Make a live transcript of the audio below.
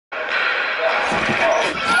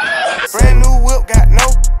Brand new whip, got no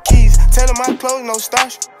keys. Tell them my clothes, no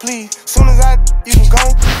starch, please. Soon as you can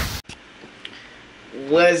go.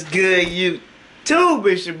 What's good,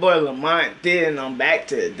 YouTube? It's your boy LamontDidIt, and I'm back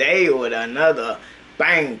today with another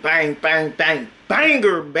bang,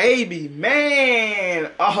 banger, baby, man.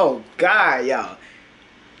 Oh, God, y'all.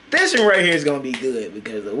 This one right here is going to be good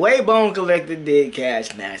because the way Bone Collector did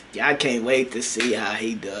Cash Nasty, I can't wait to see how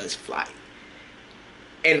he does Flight.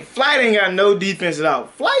 And Flight ain't got no defense at all.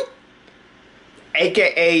 Flight,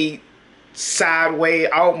 a.k.a. sideways,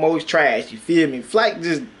 almost trash, you feel me? Flight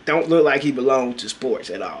just don't look like he belongs to sports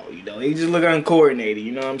at all, you know? He just look uncoordinated,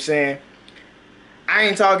 you know what I'm saying? I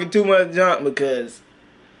ain't talking too much junk because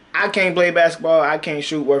I can't play basketball, I can't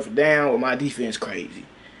shoot worth a damn with my defense crazy.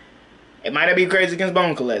 It might not be crazy against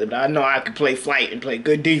Bone Collector, but I know I can play Flight and play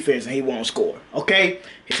good defense and he won't score, okay?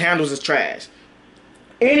 His handles is trash.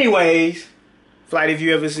 Anyways, Flight, if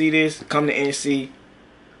you ever see this, come to NC.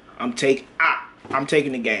 I'm taking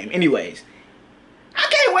the game. Anyways, I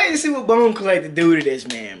can't wait to see what Bone Collector do to this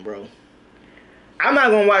man, bro. I'm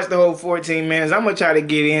not going to watch the whole 14 minutes. I'm going to try to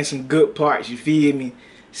get in some good parts, you feel me?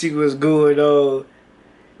 See what's good, though.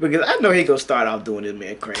 Because I know he going to start off doing this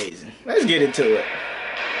man crazy. Let's get into it.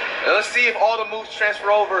 Now let's see if all the moves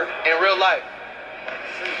transfer over in real life.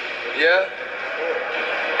 Yeah?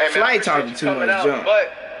 Hey, man, Flight talking too much junk.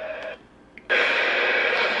 But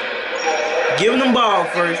giving them ball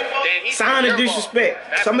first. Sign of disrespect.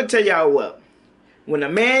 So I'm going to tell y'all what. When a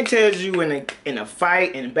man tells you in a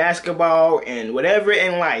fight, in basketball, and whatever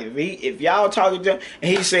in life, if y'all talking to him,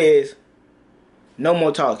 and he says, no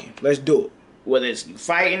more talking, let's do it. Whether it's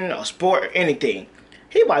fighting or sport or anything,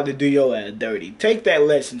 he about to do your ass dirty. Take that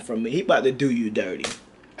lesson from me. He about to do you dirty.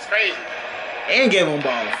 It's crazy. And give him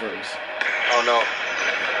ball first. Oh, no.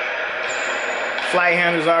 Flight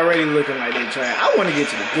handles already looking like they trying. I want to get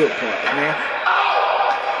to the good part, man.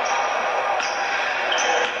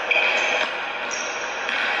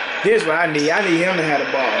 This is what I need. I need him to have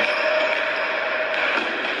the ball.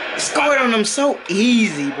 Scored on them so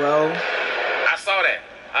easy, bro. I saw that.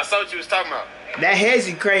 I saw what you was talking about. That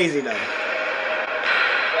hezzy crazy, though.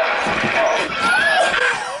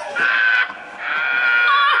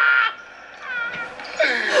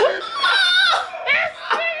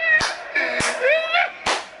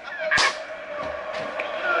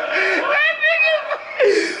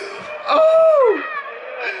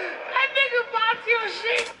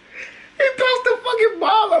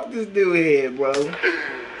 This dude here, bro.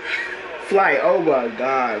 Flight, oh my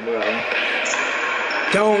God, bro.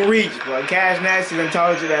 Don't reach, bro. Cash Nasty done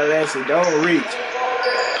told you that lesson. Don't reach.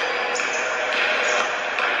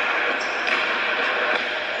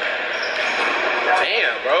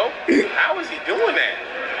 Damn, bro. How is he doing that?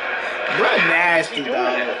 Bro, nasty,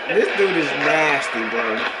 dog. This dude is nasty, bro.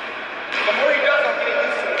 The more he does, I'm getting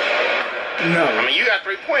used to it. No. I mean, you got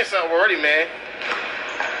 3 points up already, man.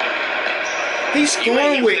 He's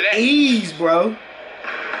scoring with ease, bro.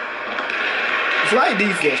 Flight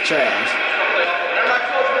defense trash.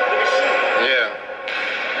 Yeah.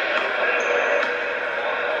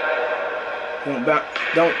 Don't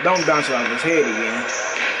bounce it off his head again.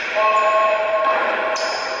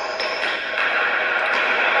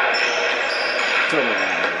 Totally.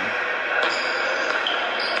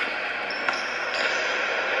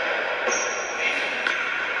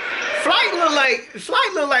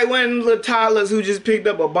 Flight look like one of them little toddlers who just picked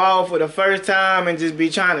up a ball for the first time and just be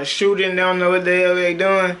trying to shoot it and don't know what the hell they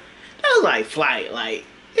doing. That's like Flight. Like,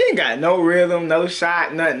 he ain't got no rhythm, no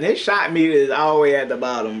shot, nothing. His shot meter is all the way at the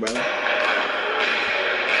bottom, bro.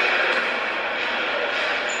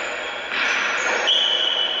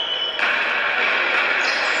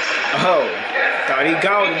 Oh, thought he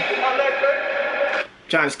caught him.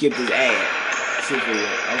 Trying to skip his ad. See if he will.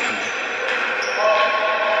 Okay.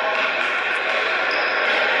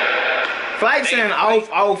 Flight saying off,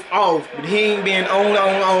 but he ain't been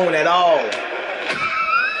on at all.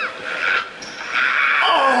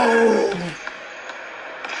 Oh!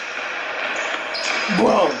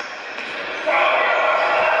 Bro.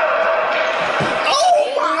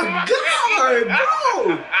 Oh my God,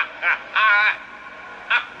 bro!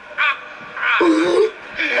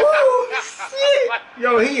 Oh, shit!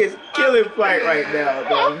 Yo, he is killing Flight right now,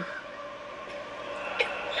 bro.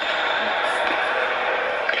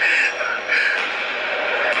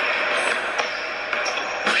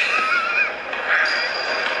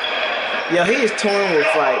 Yo, he is toying with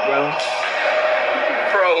Flight, bro.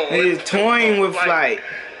 Bro, he is toying with Flight.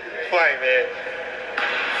 Flight, man.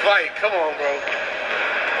 Flight, come on, bro.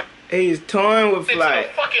 He is toying with Flight.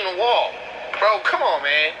 It's a fucking wall. Bro, come on,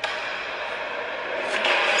 man.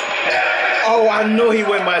 Oh, I knew he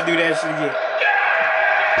wasn't about to do that shit again.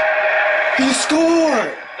 He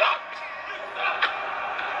scored.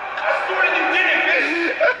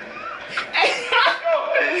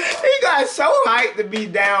 He got so hyped to be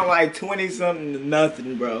down like 20-something to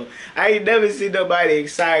nothing, bro. I ain't never seen nobody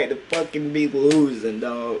excited to fucking be losing,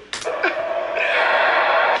 dog.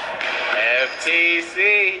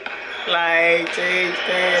 FTC. Like, take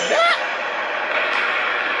stand up.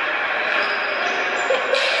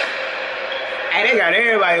 Hey, they got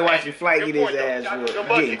everybody watching Flight get his ass whooped.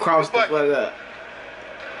 Getting crossed the fuck up.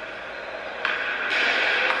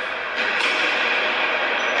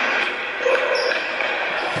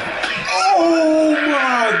 Oh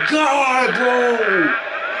my god, bro!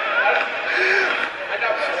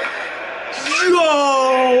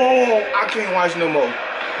 Yo! I can't watch no more.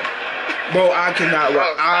 Bro, I cannot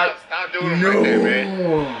watch. Stop doing them like that,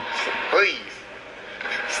 man. Please.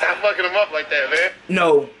 Stop fucking them up like that, man.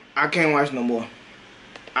 No, I can't watch no more.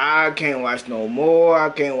 I can't watch no more. I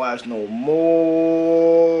can't watch no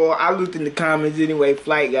more. I looked in the comments anyway.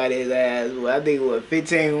 Flight got his ass. Well, I think it was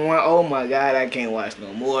 15-1. Oh my god, I can't watch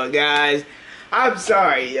no more, guys. I'm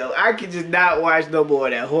sorry, yo. I can just not watch no more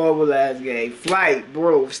of that horrible ass game. Flight,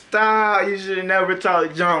 bro, stop. You should have never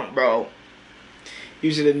talked junk, bro.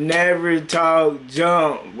 You should have never talked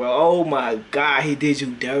junk, bro. Oh my god, he did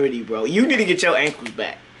you dirty, bro. You need to get your ankles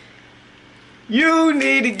back. You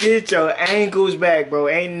need to get your ankles back, bro.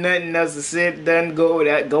 Ain't nothing else to sit, done, go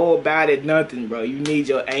about it, nothing, bro. You need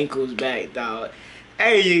your ankles back, dog.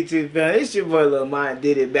 Hey, YouTube fam, it's your boy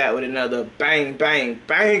LamontDidIt back with another bang, bang,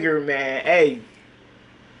 banger, man. Hey,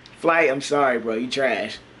 Flight, I'm sorry, bro. You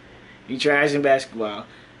trash. You trash in basketball.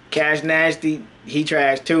 Cash Nasty, he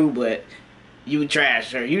trash too, but you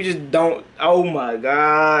trash, sir. You just don't, oh my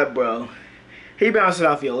god, bro. He bounced it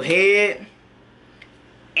off your head.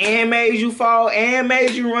 And made you fall, and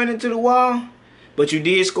made you run into the wall. But you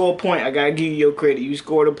did score a point. I gotta give you your credit. You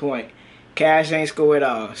scored a point. Cash ain't scored at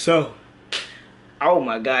all. So, oh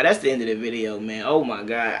my god, that's the end of the video, man. Oh my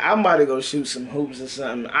god. I'm about to go shoot some hoops or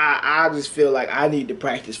something. I just feel like I need to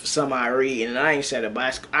practice for some IRL, and I ain't shot a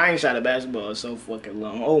basketball in so fucking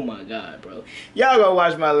long. Oh my god, bro. Y'all go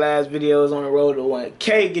watch my last videos on the road to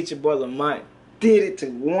 1K. Get your boy LamontDidIt to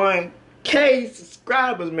 1K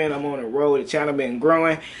subscribers, man. I'm on the road. The channel been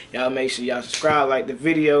growing. Y'all make sure y'all subscribe, like the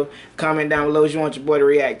video, comment down below what you want your boy to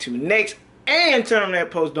react to next, and turn on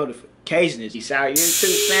that post notifications. Peace out,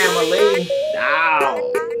 YouTube family.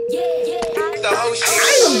 Ow.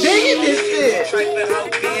 I am digging this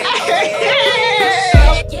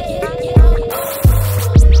shit.